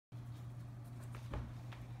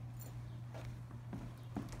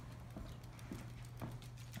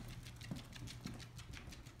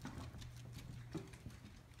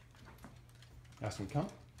Ask him to come.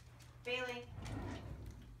 Baylee.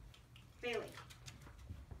 Baylee.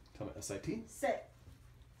 Tell him SIT. Sit.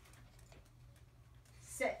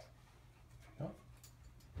 Sit. Go.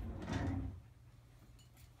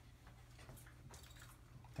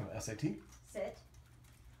 Tell him SIT. Sit.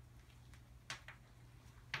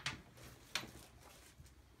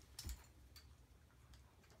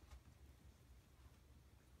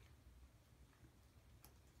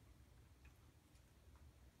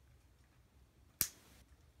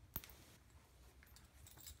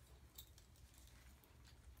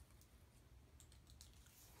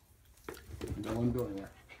 Don't want to go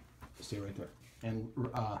anywhere. Stay right there. And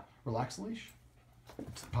relax the leash.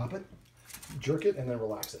 Pop it, jerk it, and then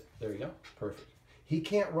relax it. There you go. Perfect. He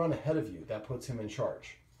can't run ahead of you. That puts him in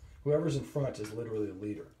charge. Whoever's in front is literally the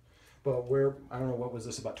leader. But I don't know, what was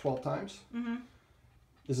this, about 12 times? Mm-hmm.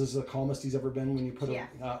 Is this the calmest he's ever been when you put him?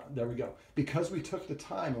 There we go. Because we took the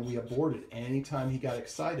time and we aborted anytime he got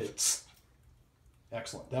excited.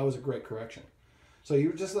 Excellent. That was a great correction. So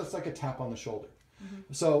that's like a tap on the shoulder.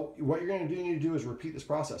 Mm-hmm. So what you're going to need to do is repeat this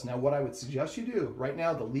process. Now, what I would suggest you do, right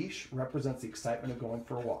now the leash represents the excitement of going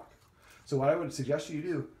for a walk. So what I would suggest you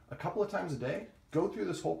do, a couple of times a day, go through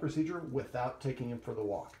this whole procedure without taking him for the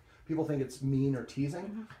walk. People think it's mean or teasing.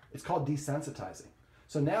 Mm-hmm. It's called desensitizing.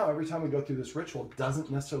 So now every time we go through this ritual, it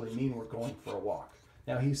doesn't necessarily mean we're going for a walk.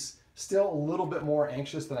 Now he's still a little bit more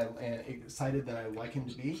anxious and excited than I like him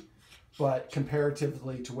to be, but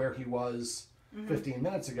comparatively to where he was 15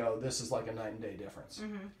 minutes ago, this is like a night and day difference.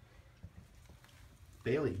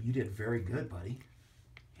 Baylee, you did very good, buddy.